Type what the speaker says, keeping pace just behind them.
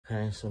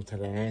Okay, so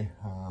today,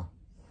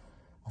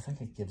 I think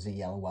it gives a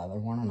yellow weather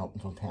warning up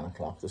until 10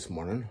 o'clock this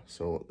morning.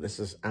 So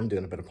I'm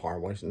doing a bit of power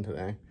washing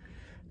today,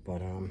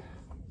 but I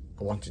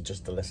want you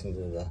just to listen to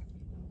the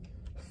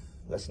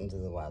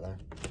weather.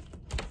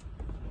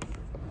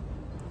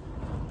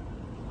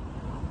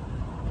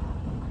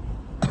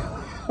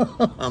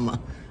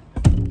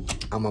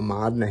 I'm a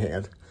mad in the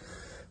head,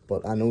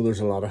 but I know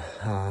there's a lot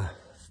of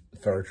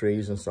fir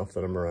trees and stuff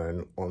that I'm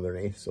around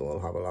underneath, so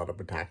I'll have a lot of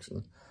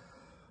protection.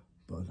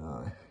 But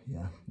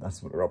yeah,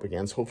 that's what we're up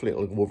against. Hopefully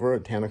it'll go over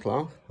at 10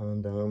 o'clock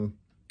and we'll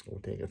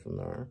take it from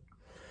there.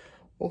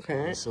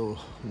 Okay, so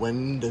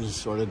wind is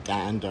sort of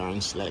dying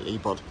down slightly,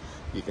 but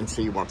you can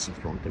see what's in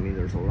front of me.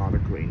 There's a lot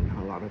of green,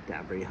 a lot of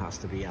debris has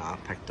to be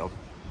picked up.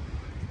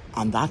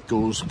 And that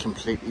goes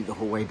completely the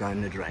whole way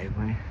down the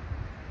driveway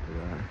to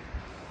there.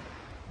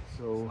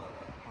 So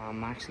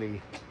I'm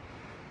actually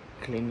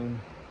cleaning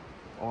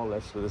all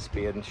this with a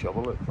spade and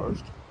shovel at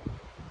first.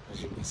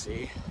 As you can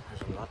see,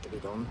 there's a lot to be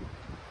done.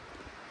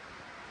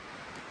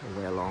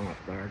 Way along up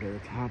there to the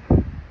top.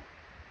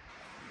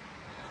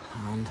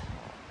 And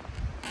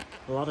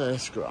a lot of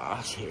this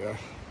grass here,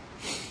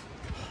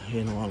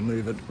 you know, I'll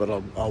move it, but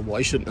I'll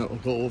wash it and it'll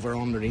go over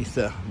underneath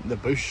the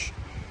bush.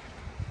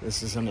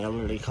 This is an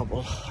elderly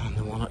couple and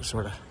they want it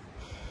sort of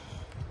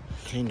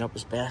cleaned up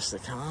as best they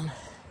can.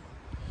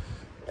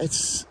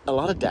 It's a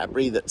lot of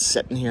debris that's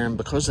sitting here, and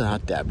because of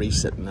that debris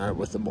sitting there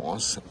with the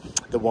moss,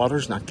 the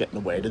water's not getting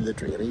away to the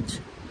drainage.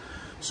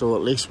 So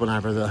at least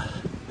whenever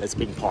it's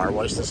been power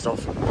washed and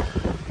stuff,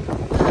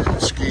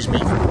 excuse me,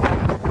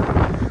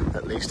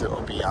 at least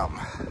it'll be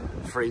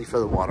free for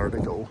the water to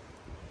go.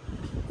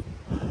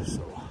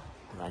 So,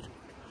 right,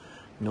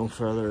 no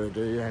further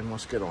ado, I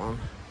must get on.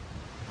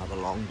 I have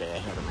a long day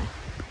ahead of me.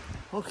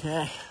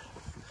 Okay,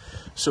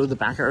 so the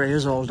back area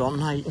is all done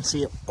now. You can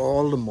see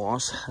all the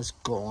moss has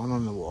gone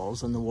on the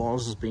walls, and the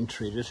walls has been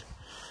treated.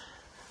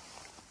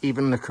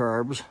 Even the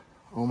curbs.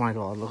 Oh my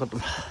god, look at them.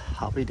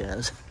 Happy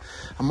days.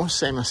 I must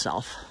say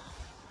myself,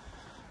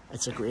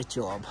 it's a great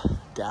job.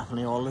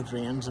 Definitely all the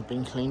drains have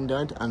been cleaned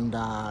out and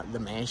the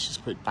mesh is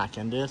put back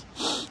into it.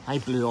 I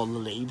blew all the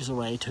leaves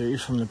away too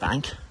from the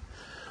bank.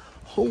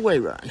 Whole way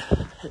round.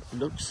 It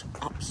looks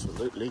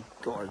absolutely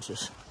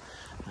gorgeous,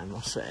 I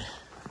must say.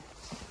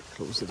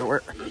 Close the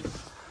door.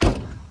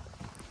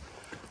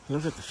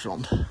 Look at the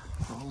front.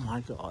 Oh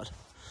my god.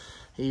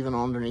 Even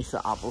underneath the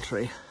apple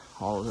tree,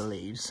 all the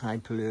leaves. I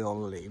blew all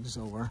the leaves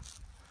over.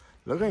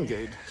 Looking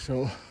good.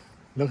 So,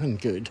 looking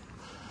good.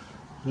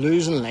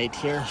 Losing light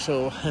here,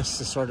 so this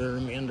is sort of the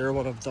remainder of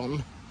what I've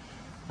done.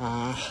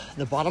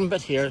 The bottom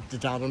bit here at the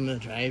dad on the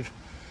drive,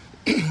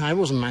 I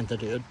wasn't meant to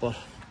do it, but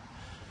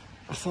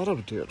I thought I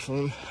would do it for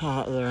them.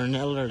 They're an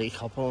elderly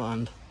couple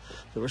and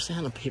they were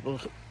saying that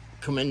people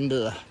come into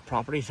the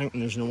property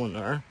thinking there's no one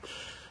there,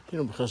 you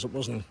know, because it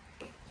wasn't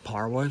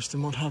power washed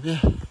and what have you.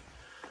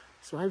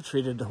 So I've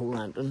treated the whole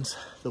entrance,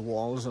 the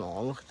walls and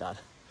all. Look at that.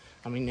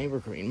 I mean, they were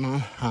green,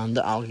 man, and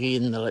the algae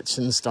and the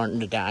lichen's starting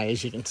to die,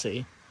 as you can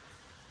see.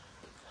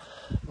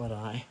 But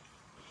a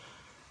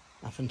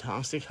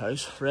fantastic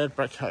house, red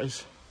brick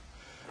house,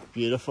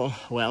 beautiful,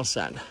 well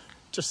set.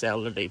 Just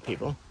elderly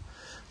people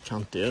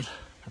can't do it.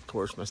 Of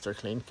course, Mr.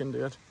 Clean can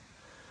do it.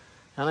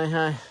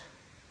 Anyhow,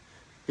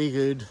 be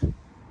good.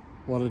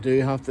 What I do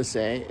have to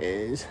say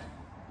is,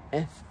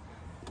 if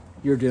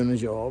you're doing a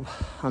job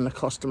and the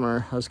customer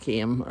has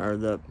came, or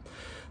the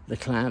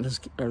client has,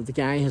 or the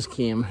guy has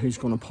came who's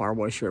going to power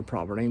wash your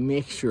property,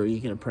 make sure you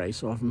get a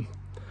price off him.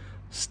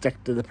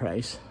 Stick to the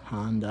price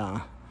and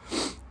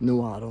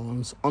no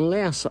add-ons,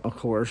 unless of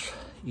course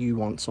you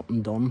want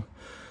something done,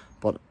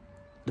 but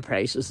the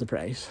price is the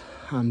price.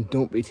 And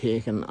don't be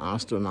taking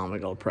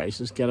astronomical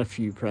prices. Get a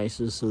few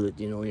prices so that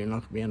you know you're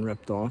not being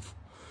ripped off.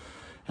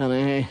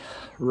 Anyway,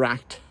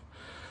 racked.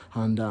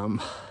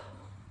 And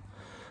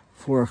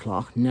 4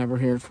 o'clock, never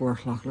here at 4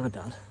 o'clock, look at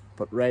that.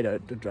 But right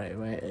out the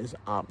driveway is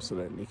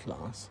absolutely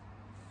class.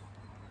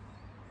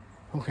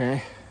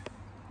 Okay,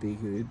 be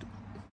good.